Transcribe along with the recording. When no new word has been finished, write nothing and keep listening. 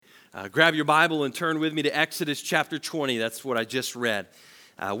Grab your Bible and turn with me to Exodus chapter 20. That's what I just read.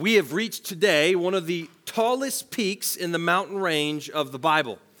 We have reached today one of the tallest peaks in the mountain range of the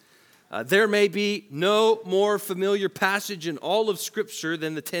Bible. There may be no more familiar passage in all of Scripture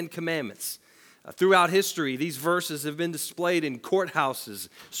than the Ten Commandments. Throughout history, these verses have been displayed in courthouses,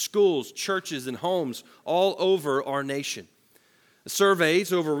 schools, churches, and homes all over our nation.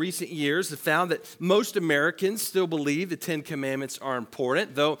 Surveys over recent years have found that most Americans still believe the Ten Commandments are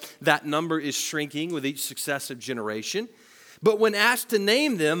important, though that number is shrinking with each successive generation. But when asked to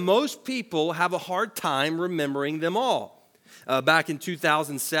name them, most people have a hard time remembering them all. Back in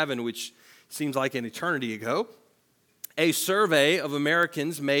 2007, which seems like an eternity ago, a survey of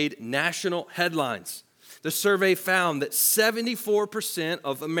Americans made national headlines. The survey found that 74%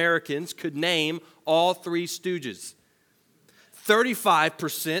 of Americans could name all three Stooges.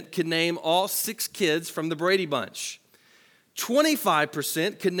 35% could name all 6 kids from the Brady Bunch.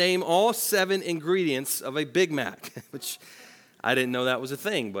 25% could name all 7 ingredients of a Big Mac, which I didn't know that was a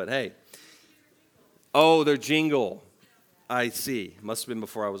thing, but hey. Oh, their jingle. I see. Must have been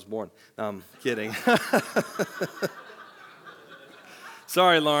before I was born. I'm kidding.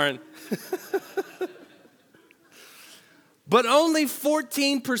 Sorry, Lauren. But only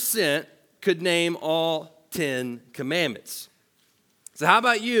 14% could name all 10 commandments. So how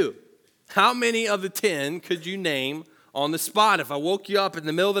about you? How many of the 10 could you name on the spot? If I woke you up in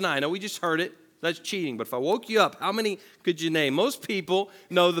the middle of the night, I know we just heard it, that's cheating, but if I woke you up, how many could you name? Most people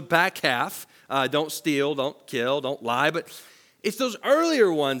know the back half, don't steal, don't kill, don't lie, but it's those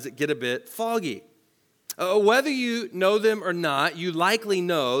earlier ones that get a bit foggy. Whether you know them or not, you likely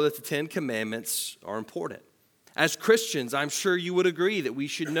know that the 10 Commandments are important. As Christians, I'm sure you would agree that we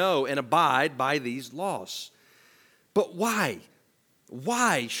should know and abide by these laws. But why?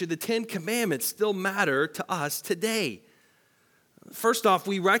 Why should the 10 Commandments still matter to us today? First off,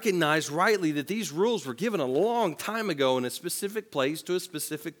 we recognize rightly that these rules were given a long time ago in a specific place to a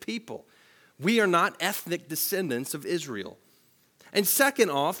specific people. We are not ethnic descendants of Israel. And second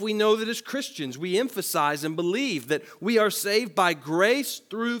off, we know that as Christians, we emphasize and believe that we are saved by grace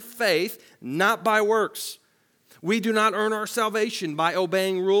through faith, not by works. We do not earn our salvation by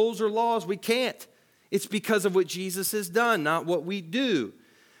obeying rules or laws. We can't. It's because of what Jesus has done, not what we do.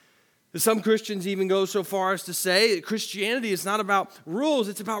 Some Christians even go so far as to say that Christianity is not about rules,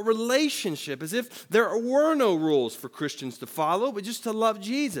 it's about relationship, as if there were no rules for Christians to follow, but just to love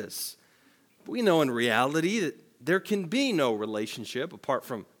Jesus. We know in reality that there can be no relationship apart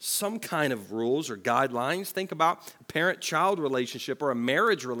from some kind of rules or guidelines. Think about a parent-child relationship or a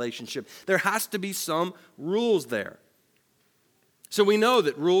marriage relationship. There has to be some rules there. So we know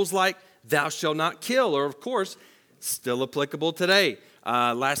that rules like thou shalt not kill are, of course, still applicable today.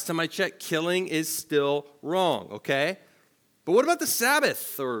 Last time I checked, killing is still wrong, okay? But what about the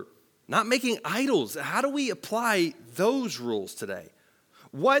Sabbath or not making idols? How do we apply those rules today?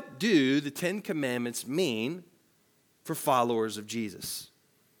 What do the 10 Commandments mean for followers of Jesus?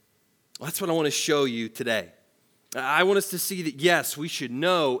 Well, that's what I want to show you today. I want us to see that, yes, we should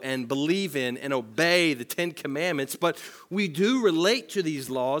know and believe in and obey the 10 Commandments, but we do relate to these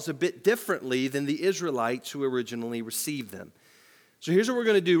laws a bit differently than the Israelites who originally received them. So here's what we're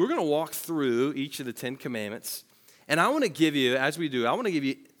going to do. We're going to walk through each of the 10 Commandments, and I want to give you, as we do, I want to give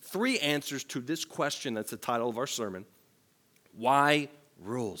you 3 answers to this question that's the title of our sermon. Why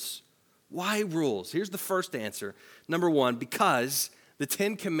rules? Why rules? Here's the first answer. Number 1, because the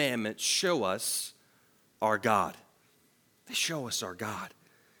 10 Commandments show us our God. They show us our God.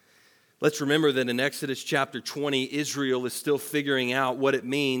 Let's remember that in Exodus chapter 20, Israel is still figuring out what it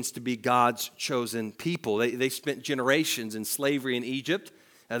means to be God's chosen people. They spent generations in slavery in Egypt.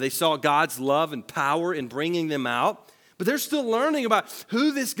 They saw God's love and power in bringing them out, but they're still learning about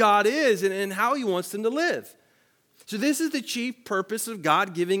who this God is and how he wants them to live. So this is the chief purpose of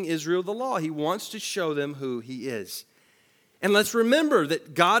God giving Israel the law. He wants to show them who he is. And let's remember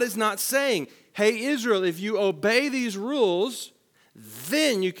that God is not saying, hey, Israel, if you obey these rules,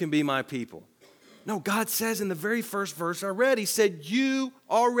 then you can be my people. No, God says in the very first verse I read, he said, you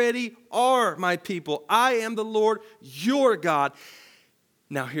already are my people. I am the Lord, your God.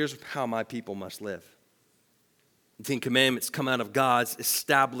 Now here's how my people must live. The 10 Commandments come out of God's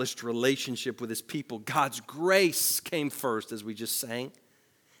established relationship with his people. God's grace came first, as we just sang,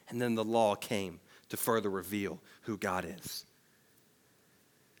 and then the law came to further reveal who God is.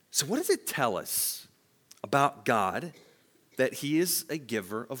 So what does it tell us about God that he is a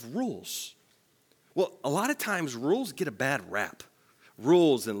giver of rules? Well, a lot of times rules get a bad rap.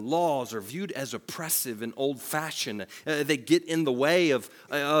 Rules and laws are viewed as oppressive and old-fashioned. They get in the way of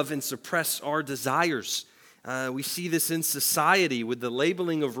and suppress our desires. We see this in society with the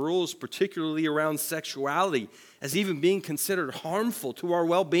labeling of rules, particularly around sexuality, as even being considered harmful to our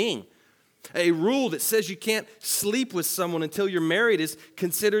well-being. A rule that says you can't sleep with someone until you're married is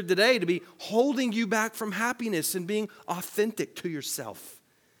considered today to be holding you back from happiness and being authentic to yourself.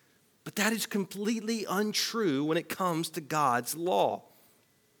 But that is completely untrue when it comes to God's law.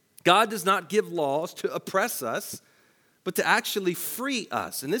 God does not give laws to oppress us, but to actually free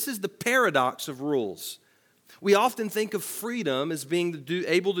us. And this is the paradox of rules. We often think of freedom as being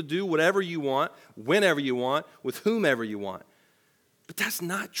able to do whatever you want, whenever you want, with whomever you want. But that's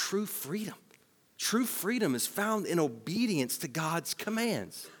not true freedom. True freedom is found in obedience to God's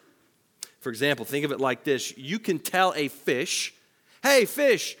commands. For example, think of it like this. You can tell a fish, hey,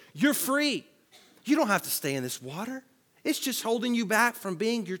 fish, you're free. You don't have to stay in this water. It's just holding you back from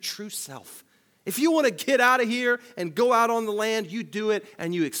being your true self. If you want to get out of here and go out on the land, you do it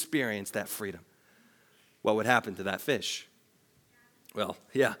and you experience that freedom. What would happen to that fish? Well,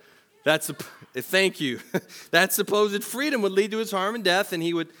 yeah. Thank you. That supposed freedom would lead to his harm and death, and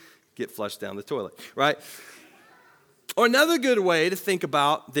he would get flushed down the toilet, right? Or another good way to think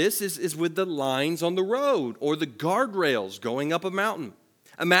about this is with the lines on the road or the guardrails going up a mountain.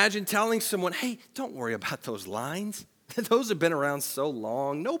 Imagine telling someone, hey, don't worry about those lines. Those have been around so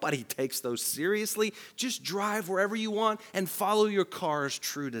long. Nobody takes those seriously. Just drive wherever you want and follow your car's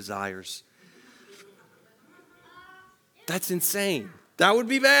true desires. That's insane. That would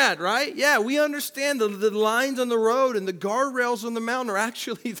be bad, right? Yeah, we understand the lines on the road and the guardrails on the mountain are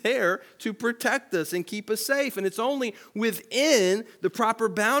actually there to protect us and keep us safe. And it's only within the proper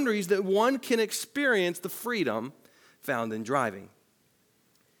boundaries that one can experience the freedom found in driving.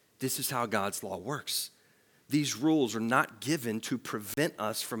 This is how God's law works. These rules are not given to prevent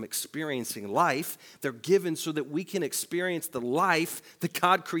us from experiencing life. They're given so that we can experience the life that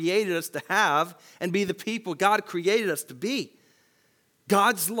God created us to have and be the people God created us to be.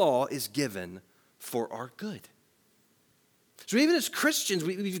 God's law is given for our good. So even as Christians,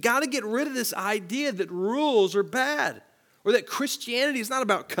 we've got to get rid of this idea that rules are bad or that Christianity is not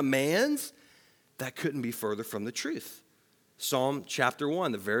about commands. That couldn't be further from the truth. Psalm chapter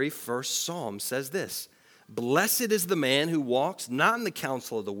 1, the very first psalm says this: "Blessed is the man who walks not in the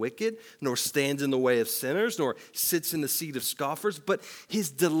counsel of the wicked, nor stands in the way of sinners, nor sits in the seat of scoffers, but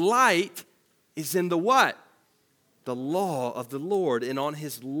his delight is in the" what? "The law of the Lord, and on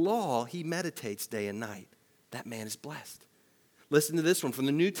his law he meditates day and night." That man is blessed. Listen to this one from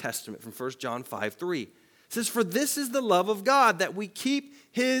the New Testament, from 1 John 5:3. It says, "For this is the love of God, that we keep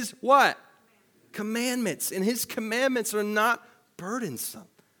his" what? "Commandments. And his commandments are not burdensome."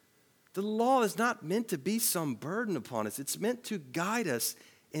 The law is not meant to be some burden upon us. It's meant to guide us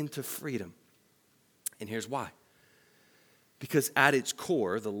into freedom. And here's why. Because at its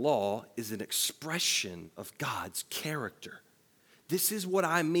core, the law is an expression of God's character. This is what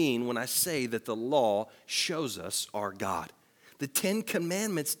I mean when I say that the law shows us our God. The 10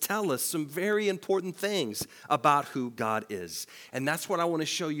 Commandments tell us some very important things about who God is. And that's what I want to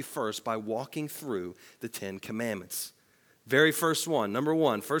show you first by walking through the 10 Commandments. Very first one, number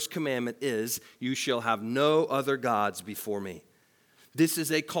one, first commandment is, "You shall have no other gods before me." This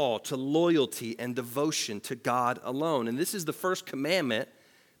is a call to loyalty and devotion to God alone. And this is the first commandment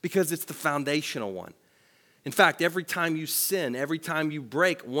because it's the foundational one. In fact, every time you sin, every time you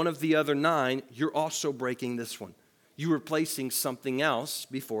break one of the other 9, you're also breaking this one. You're replacing something else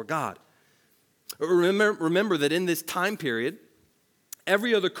before God. Remember that in this time period,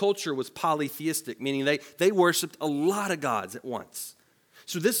 every other culture was polytheistic, meaning they worshiped a lot of gods at once.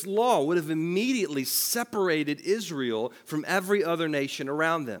 So this law would have immediately separated Israel from every other nation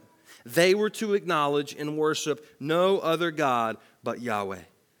around them. They were to acknowledge and worship no other God but Yahweh.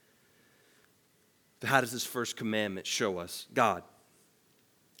 How does this first commandment show us God?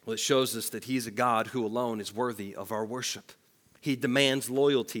 Well, it shows us that he's a God who alone is worthy of our worship. He demands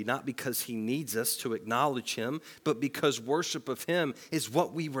loyalty, not because he needs us to acknowledge him, but because worship of him is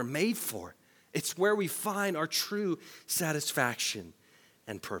what we were made for. It's where we find our true satisfaction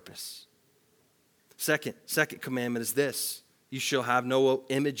and purpose. Second commandment is this: you shall have no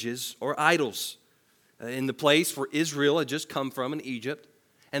images or idols. In the place where Israel had just come from in Egypt,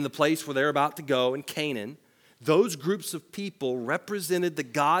 and the place where they're about to go in Canaan, those groups of people represented the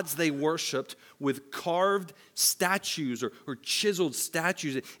gods they worshiped with carved statues or chiseled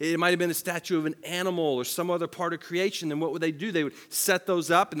statues. It might have been a statue of an animal or some other part of creation. And what would they do? They would set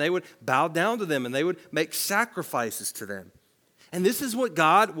those up and they would bow down to them and they would make sacrifices to them. And this is what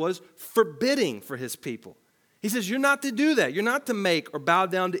God was forbidding for his people. He says, you're not to do that. You're not to make or bow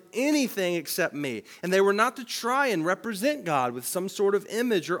down to anything except me. And they were not to try and represent God with some sort of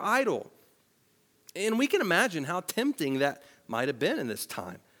image or idol. And we can imagine how tempting that might have been in this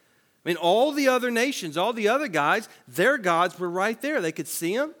time. I mean, all the other nations, all the other guys, their gods were right there. They could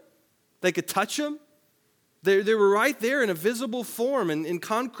see them. They could touch them. They were right there in a visible form and in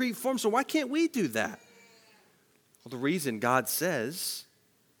concrete form. So why can't we do that? Well, the reason God says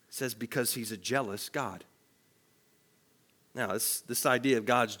because he's a jealous God. Now, this idea of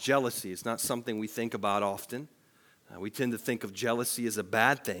God's jealousy is not something we think about often. We tend to think of jealousy as a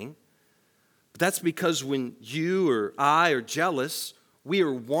bad thing. But that's because when you or I are jealous, we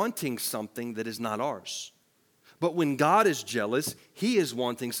are wanting something that is not ours. But when God is jealous, he is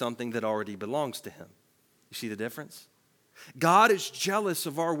wanting something that already belongs to him. You see the difference? God is jealous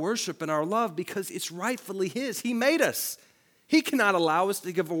of our worship and our love because it's rightfully his. He made us. He cannot allow us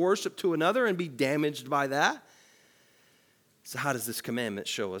to give a worship to another and be damaged by that. So how does this commandment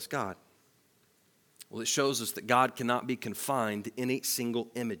show us God? Well, it shows us that God cannot be confined to any single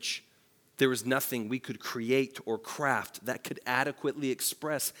image. There is nothing we could create or craft that could adequately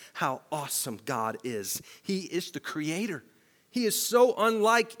express how awesome God is. He is the creator. He is so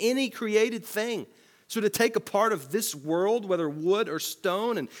unlike any created thing. So to take a part of this world, whether wood or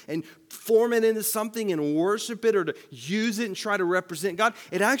stone, and form it into something and worship it or to use it and try to represent God,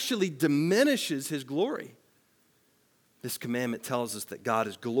 it actually diminishes his glory. This commandment tells us that God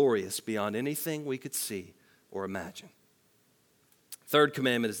is glorious beyond anything we could see or imagine. Third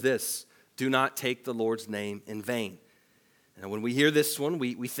commandment is this: do not take the Lord's name in vain. And when we hear this one,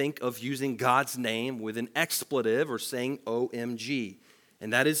 we think of using God's name with an expletive or saying OMG.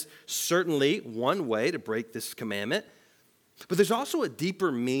 And that is certainly one way to break this commandment. But there's also a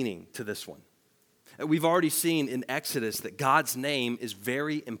deeper meaning to this one. We've already seen in Exodus that God's name is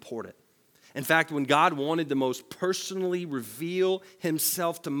very important. In fact, when God wanted to most personally reveal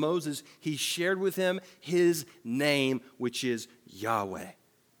himself to Moses, he shared with him his name, which is Yahweh.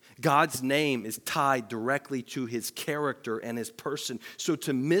 God's name is tied directly to his character and his person. So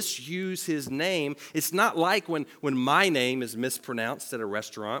to misuse his name, it's not like when my name is mispronounced at a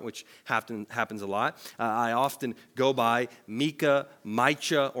restaurant, which happens a lot. I often go by Micah,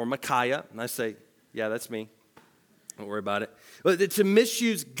 or Micaiah, and I say, yeah, that's me. Don't worry about it. But to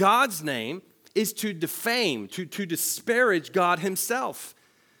misuse God's name is to defame, to disparage God himself.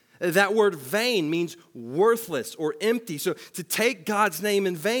 That word vain means worthless or empty. So to take God's name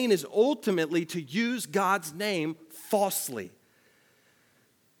in vain is ultimately to use God's name falsely.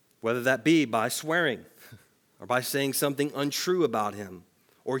 Whether that be by swearing or by saying something untrue about him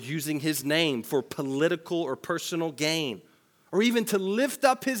or using his name for political or personal gain or even to lift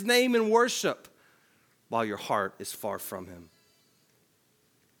up his name in worship while your heart is far from him.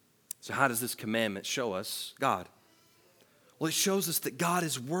 So how does this commandment show us God? Well, it shows us that God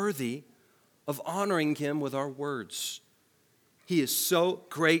is worthy of honoring him with our words. He is so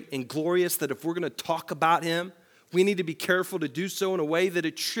great and glorious that if we're going to talk about him, we need to be careful to do so in a way that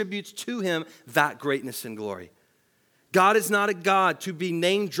attributes to him that greatness and glory. God is not a God to be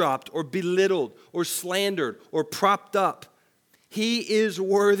name-dropped or belittled or slandered or propped up. He is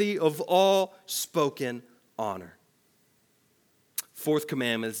worthy of all spoken honor. Fourth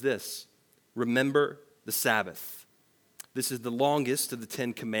commandment is this: remember the Sabbath. This is the longest of the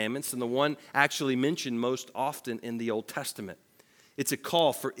 10 commandments and the one actually mentioned most often in the Old Testament. It's a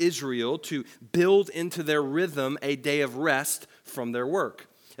call for Israel to build into their rhythm a day of rest from their work.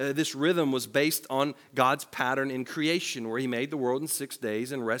 This rhythm was based on God's pattern in creation, where he made the world in 6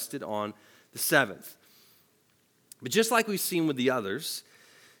 days and rested on the seventh. But just like we've seen with the others,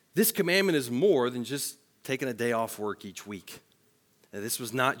 this commandment is more than just taking a day off work each week. This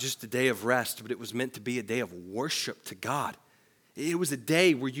was not just a day of rest, but it was meant to be a day of worship to God. It was a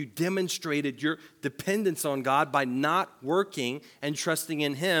day where you demonstrated your dependence on God by not working and trusting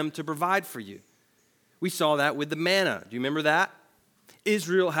in him to provide for you. We saw that with the manna. Do you remember that?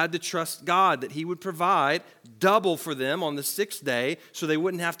 Israel had to trust God that he would provide double for them on the 6th day so they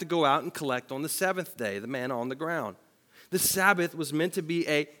wouldn't have to go out and collect on the 7th day, the manna on the ground. The Sabbath was meant to be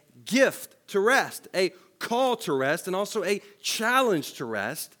a gift to rest, a call to rest, and also a challenge to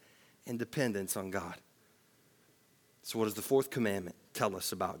rest and dependence on God. So what does the fourth commandment tell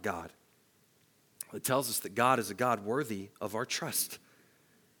us about God? It tells us that God is a God worthy of our trust.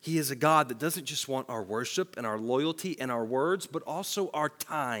 He is a God that doesn't just want our worship and our loyalty and our words, but also our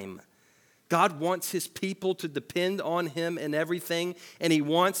time. God wants his people to depend on him in everything, and he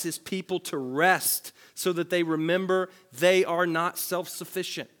wants his people to rest so that they remember they are not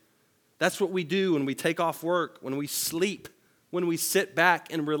self-sufficient. That's what we do when we take off work, when we sleep, when we sit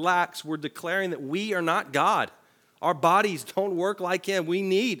back and relax. We're declaring that we are not God. Our bodies don't work like him. We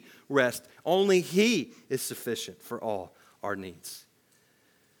need rest. Only he is sufficient for all our needs.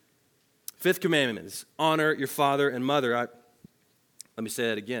 Fifth commandment is honor your father and mother. Let me say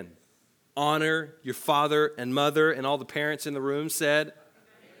that again. Honor your father and mother, and all the parents in the room said,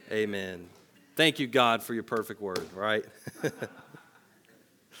 Amen. Thank you, God, for your perfect word, right?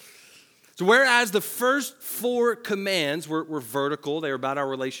 So whereas the first 4 commands were vertical, they were about our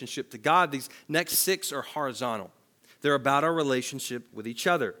relationship to God, these next 6 are horizontal. They're about our relationship with each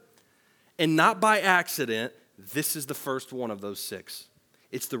other. And not by accident, this is the first one of those 6.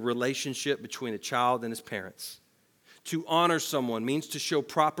 It's the relationship between a child and his parents. To honor someone means to show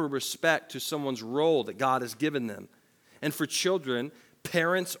proper respect to someone's role that God has given them. And for children,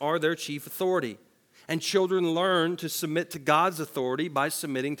 parents are their chief authority. And children learn to submit to God's authority by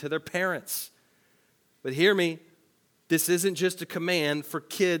submitting to their parents. But hear me, this isn't just a command for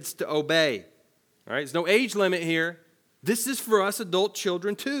kids to obey. All right, there's no age limit here. This is for us adult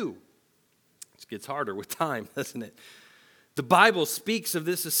children too. It gets harder with time, doesn't it? The Bible speaks of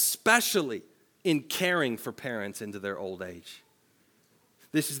this especially in caring for parents into their old age.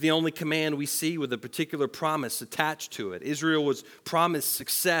 This is the only command we see with a particular promise attached to it. Israel was promised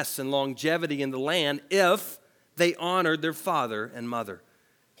success and longevity in the land if they honored their father and mother.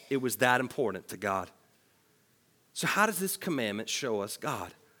 It was that important to God. So how does this commandment show us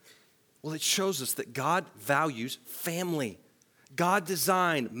God? Well, it shows us that God values family. God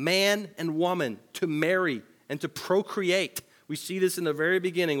designed man and woman to marry and to procreate. We see this in the very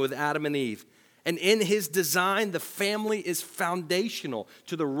beginning with Adam and Eve. And in his design, the family is foundational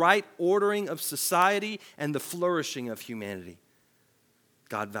to the right ordering of society and the flourishing of humanity.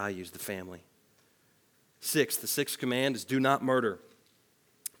 God values the family. 6, the 6th command is do not murder.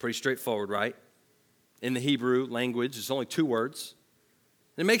 Pretty straightforward, right? In the Hebrew language, it's only 2 words.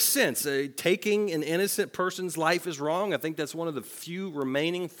 It makes sense. Taking an innocent person's life is wrong. I think that's one of the few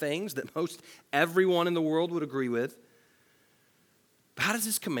remaining things that most everyone in the world would agree with. But how does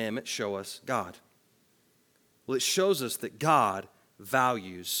this commandment show us God? Well, it shows us that God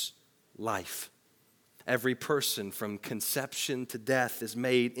values life. Every person from conception to death is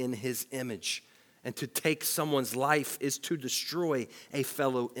made in his image. And to take someone's life is to destroy a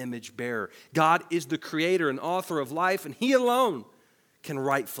fellow image bearer. God is the creator and author of life, and he alone can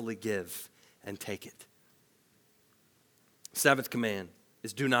rightfully give and take it. 7th command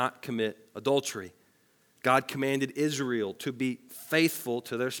is do not commit adultery. God commanded Israel to be faithful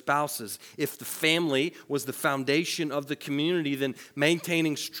to their spouses. If the family was the foundation of the community, then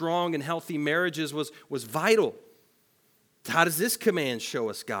maintaining strong and healthy marriages was vital. How does this command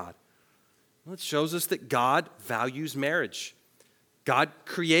show us God? Well, it shows us that God values marriage. God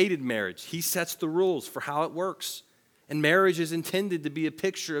created marriage. He sets the rules for how it works. And marriage is intended to be a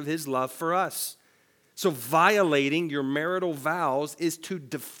picture of his love for us. So violating your marital vows is to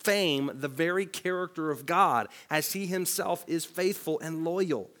defame the very character of God, as he himself is faithful and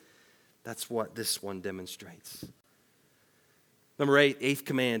loyal. That's what this one demonstrates. Number 8, 8th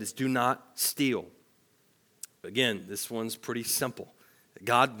command is do not steal. Again, this one's pretty simple.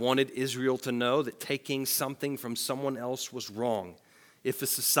 God wanted Israel to know that taking something from someone else was wrong. If a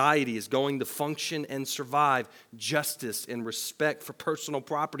society is going to function and survive, justice and respect for personal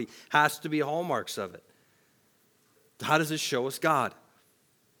property has to be hallmarks of it. How does this show us God?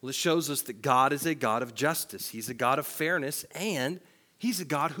 Well, it shows us that God is a God of justice. He's a God of fairness, and he's a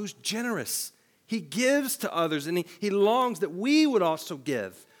God who's generous. He gives to others, and he longs that we would also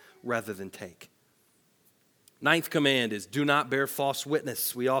give rather than take. 9th command is do not bear false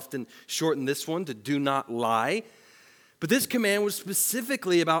witness. We often shorten this one to do not lie. But this command was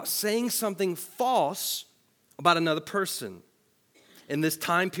specifically about saying something false about another person. In this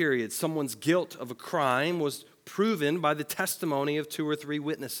time period, someone's guilt of a crime was proven by the testimony of 2 or 3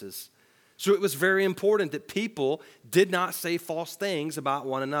 witnesses. So it was very important that people did not say false things about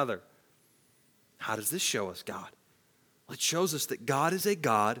one another. How does this show us God? Well, it shows us that God is a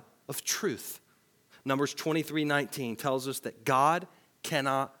God of truth. Numbers 23:19 tells us that God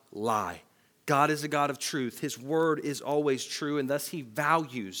cannot lie. God is a God of truth. His word is always true, and thus he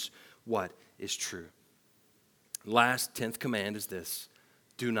values what is true. Last, 10th command is this: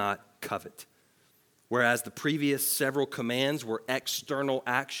 do not covet. Whereas the previous several commands were external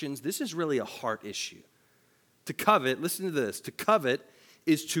actions, this is really a heart issue. To covet, listen to this, to covet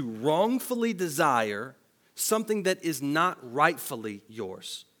is to wrongfully desire something that is not rightfully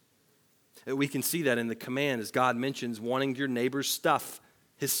yours. We can see that in the command as God mentions wanting your neighbor's stuff,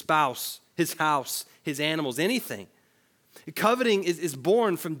 his spouse, his house, his animals, anything. Coveting is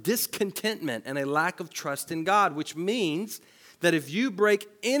born from discontentment and a lack of trust in God, which means that if you break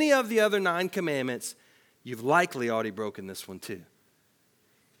any of the other 9 commandments, you've likely already broken this one too.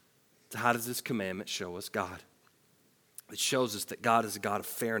 So how does this commandment show us God? It shows us that God is a God of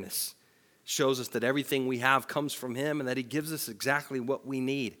fairness. shows us that everything we have comes from him and that he gives us exactly what we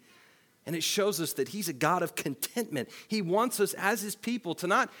need. And it shows us that he's a God of contentment. He wants us as his people to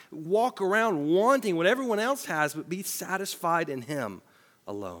not walk around wanting what everyone else has, but be satisfied in him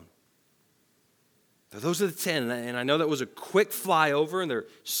alone. So those are the 10, and I know that was a quick flyover, and there are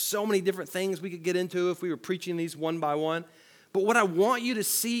so many different things we could get into if we were preaching these one by one. But what I want you to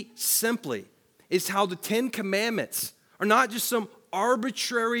see simply is how the 10 commandments are not just some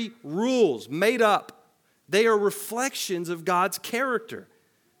arbitrary rules made up. They are reflections of God's character.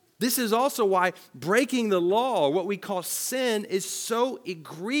 This is also why breaking the law, or what we call sin, is so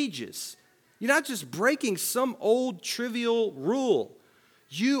egregious. You're not just breaking some old trivial rule.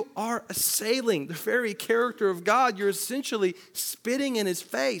 You are assailing the very character of God. You're essentially spitting in his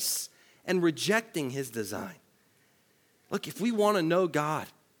face and rejecting his design. Look, if we want to know God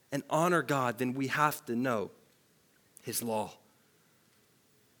and honor God, then we have to know his law.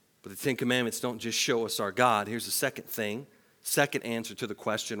 But the 10 Commandments don't just show us our God. Here's the second answer to the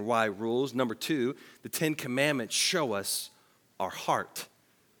question, why rules? Number 2, the 10 Commandments show us our heart.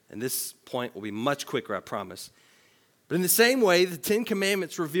 And this point will be much quicker, I promise. But in the same way, the 10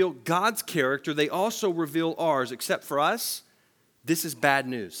 Commandments reveal God's character. They also reveal ours. Except for us, this is bad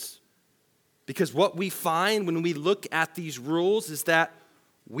news. Because what we find when we look at these rules is that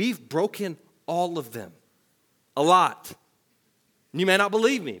we've broken all of them. A lot. And you may not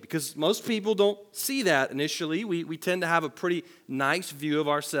believe me, because most people don't see that initially. We tend to have a pretty nice view of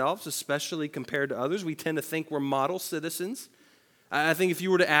ourselves, especially compared to others. We tend to think we're model citizens. I think if you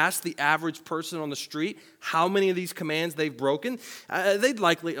were to ask the average person on the street how many of these commands they've broken, they'd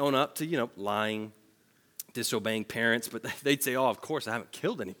likely own up to, lying, disobeying parents, but they'd say, oh, of course, I haven't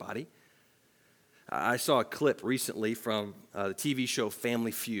killed anybody. I saw a clip recently from the TV show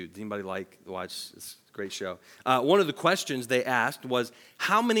Family Feud. Anybody watch this great show? One of the questions they asked was,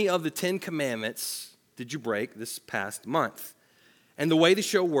 how many of the 10 Commandments did you break this past month? And the way the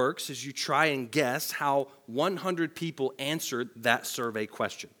show works is you try and guess how 100 people answered that survey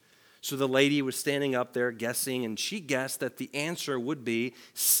question. So the lady was standing up there guessing, and she guessed that the answer would be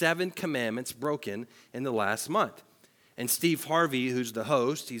 7 commandments broken in the last month. And Steve Harvey, who's the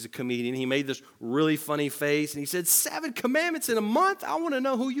host, he's a comedian, he made this really funny face, and he said, 7 commandments in a month? I want to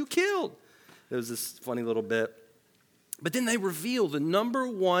know who you killed. It was this funny little bit. But then they revealed the number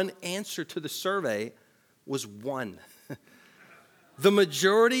one answer to the survey was 1. The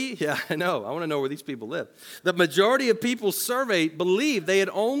majority, I want to know where these people live. The majority of people surveyed believed they had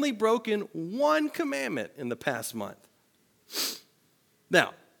only broken 1 commandment in the past month.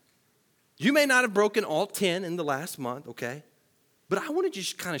 Now, you may not have broken all 10 in the last month, okay? But I want to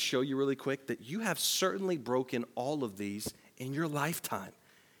just kind of show you really quick that you have certainly broken all of these in your lifetime.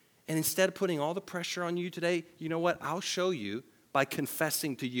 And instead of putting all the pressure on you today, you know what? I'll show you by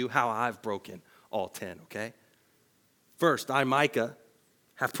confessing to you how I've broken all 10, okay? First, I, Micah,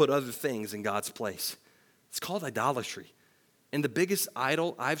 have put other things in God's place. It's called idolatry. And the biggest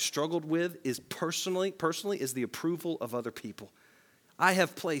idol I've struggled with is personally is the approval of other people. I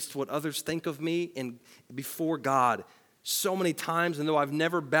have placed what others think of me before God so many times, and though I've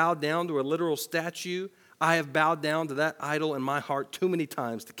never bowed down to a literal statue, I have bowed down to that idol in my heart too many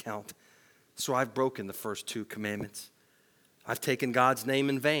times to count. So I've broken the first 2 commandments. I've taken God's name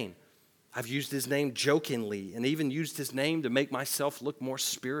in vain. I've used his name jokingly and even used his name to make myself look more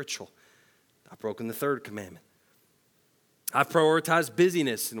spiritual. I've broken the 3rd commandment. I've prioritized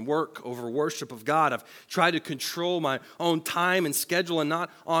busyness and work over worship of God. I've tried to control my own time and schedule and not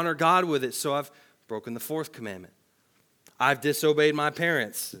honor God with it, so I've broken the 4th commandment. I've disobeyed my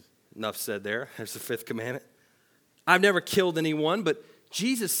parents. Enough said there. There's the 5th commandment. I've never killed anyone, but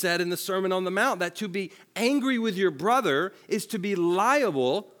Jesus said in the Sermon on the Mount that to be angry with your brother is to be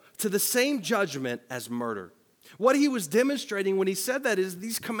liable to the same judgment as murder. What he was demonstrating when he said that is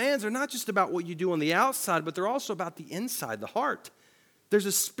these commands are not just about what you do on the outside, but they're also about the inside, the heart. There's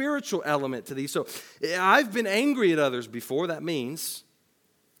a spiritual element to these. So I've been angry at others before. That means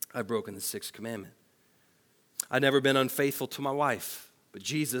I've broken the 6th commandment. I've never been unfaithful to my wife. But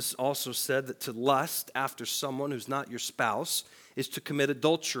Jesus also said that to lust after someone who's not your spouse is to commit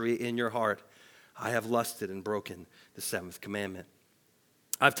adultery in your heart. I have lusted and broken the 7th commandment.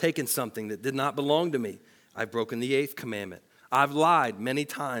 I've taken something that did not belong to me. I've broken the 8th commandment. I've lied many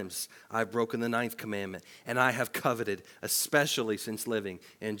times. I've broken the 9th commandment. And I have coveted, especially since living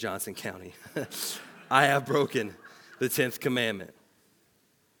in Johnson County. I have broken the 10th commandment.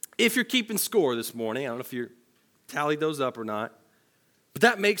 If you're keeping score this morning, I don't know if you tallied those up or not, but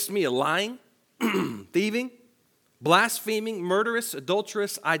that makes me a lying, thieving, blaspheming, murderous,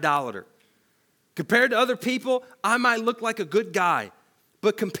 adulterous idolater. Compared to other people, I might look like a good guy.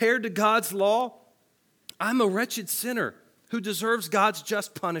 But compared to God's law, I'm a wretched sinner who deserves God's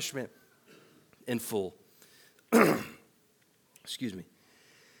just punishment in full. Excuse me.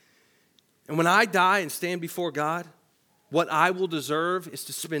 And when I die and stand before God, what I will deserve is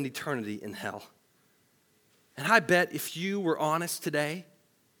to spend eternity in hell. And I bet if you were honest today,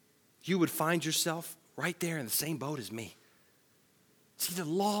 you would find yourself right there in the same boat as me. See, the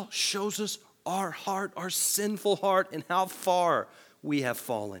law shows us our heart, our sinful heart, and how far we have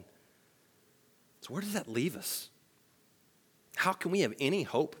fallen. So where does that leave us? How can we have any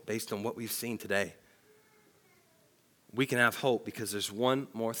hope based on what we've seen today? We can have hope because there's one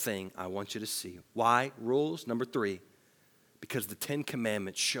more thing I want you to see. Why? Rules number 3. Because the 10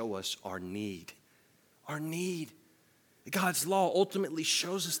 Commandments show us our need. Our need. God's law ultimately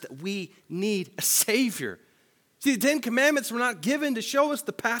shows us that we need a Savior. See, the 10 Commandments were not given to show us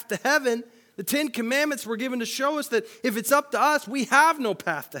the path to heaven. The 10 Commandments were given to show us that if it's up to us, we have no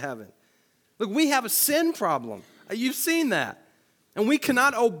path to heaven. Look, we have a sin problem. You've seen that. And we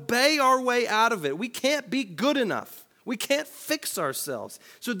cannot obey our way out of it. We can't be good enough. We can't fix ourselves.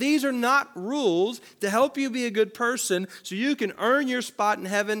 So these are not rules to help you be a good person so you can earn your spot in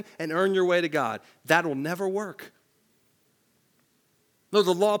heaven and earn your way to God. That will never work. No,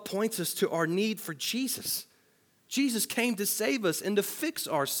 the law points us to our need for Jesus. Jesus came to save us and to fix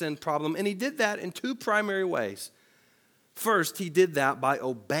our sin problem, and he did that in 2 primary ways. First, he did that by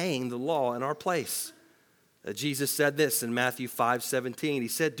obeying the law in our place. Jesus said this in Matthew 5:17. He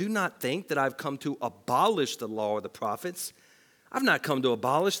said, "Do not think that I've come to abolish the law or the prophets. I've not come to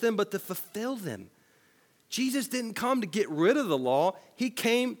abolish them, but to fulfill them." Jesus didn't come to get rid of the law. He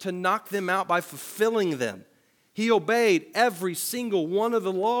came to knock them out by fulfilling them. He obeyed every single one of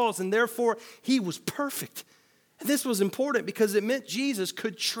the laws, and therefore he was perfect. And this was important because it meant Jesus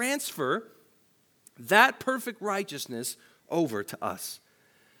could transfer that perfect righteousness over to us.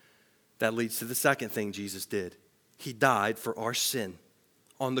 That leads to the second thing Jesus did. He died for our sin.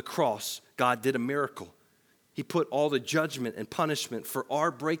 On the cross, God did a miracle. He put all the judgment and punishment for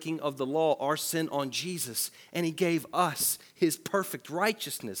our breaking of the law, our sin, on Jesus. And he gave us his perfect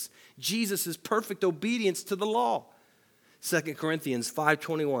righteousness, Jesus' perfect obedience to the law. 2 Corinthians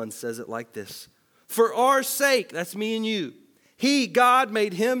 5:21 says it like this. For our sake, that's me and you, he, God,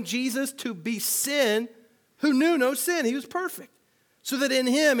 made him, Jesus, to be sin who knew no sin. He was perfect. So that in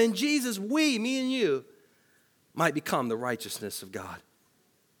him, in Jesus, we, me and you, might become the righteousness of God.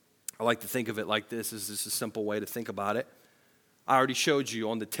 I like to think of it like this. This is a simple way to think about it. I already showed you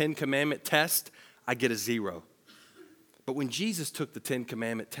on the 10 Commandment test, I get a 0. But when Jesus took the 10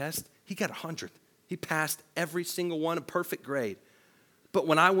 Commandment test, he got 100. He passed every single one, a perfect grade. But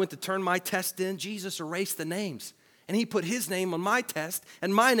when I went to turn my test in, Jesus erased the names. And he put his name on my test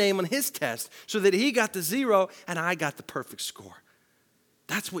and my name on his test so that he got the 0 and I got the perfect score.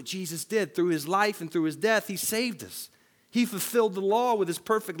 That's what Jesus did through his life and through his death. He saved us. He fulfilled the law with his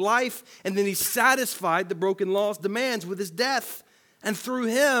perfect life, and then he satisfied the broken law's demands with his death. And through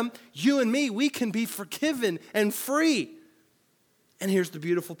him, you and me, we can be forgiven and free. And here's the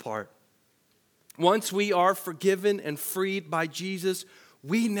beautiful part. Once we are forgiven and freed by Jesus,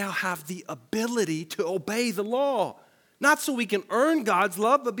 we now have the ability to obey the law. Not so we can earn God's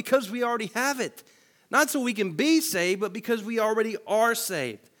love, but because we already have it. Not so we can be saved, but because we already are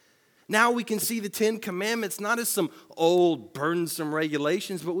saved. Now we can see the 10 Commandments not as some old, burdensome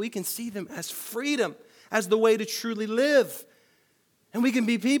regulations, but we can see them as freedom, as the way to truly live. And we can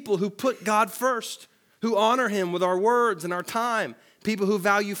be people who put God first, who honor him with our words and our time, people who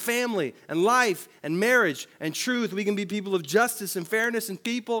value family and life and marriage and truth. We can be people of justice and fairness and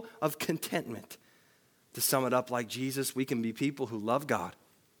people of contentment. To sum it up like Jesus, we can be people who love God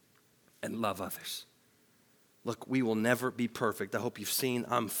and love others. Look, we will never be perfect. I hope you've seen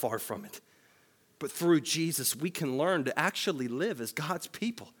I'm far from it. But through Jesus, we can learn to actually live as God's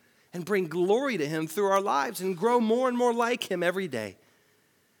people and bring glory to him through our lives and grow more and more like him every day.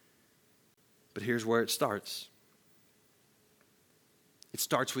 But here's where it starts. It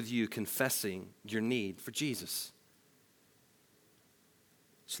starts with you confessing your need for Jesus.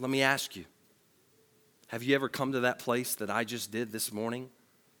 So let me ask you, have you ever come to that place that I just did this morning?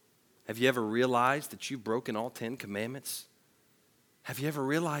 Have you ever realized that you've broken all 10 commandments? Have you ever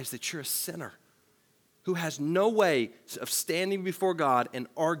realized that you're a sinner who has no way of standing before God and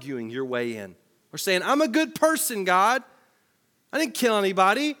arguing your way in? Or saying, I'm a good person, God. I didn't kill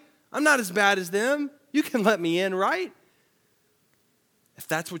anybody. I'm not as bad as them. You can let me in, right? If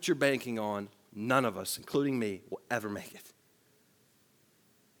that's what you're banking on, none of us, including me, will ever make it.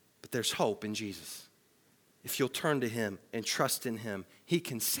 But there's hope in Jesus. If you'll turn to him and trust in him, he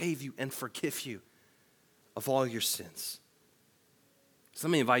can save you and forgive you of all your sins. So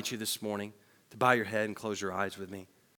let me invite you this morning to bow your head and close your eyes with me.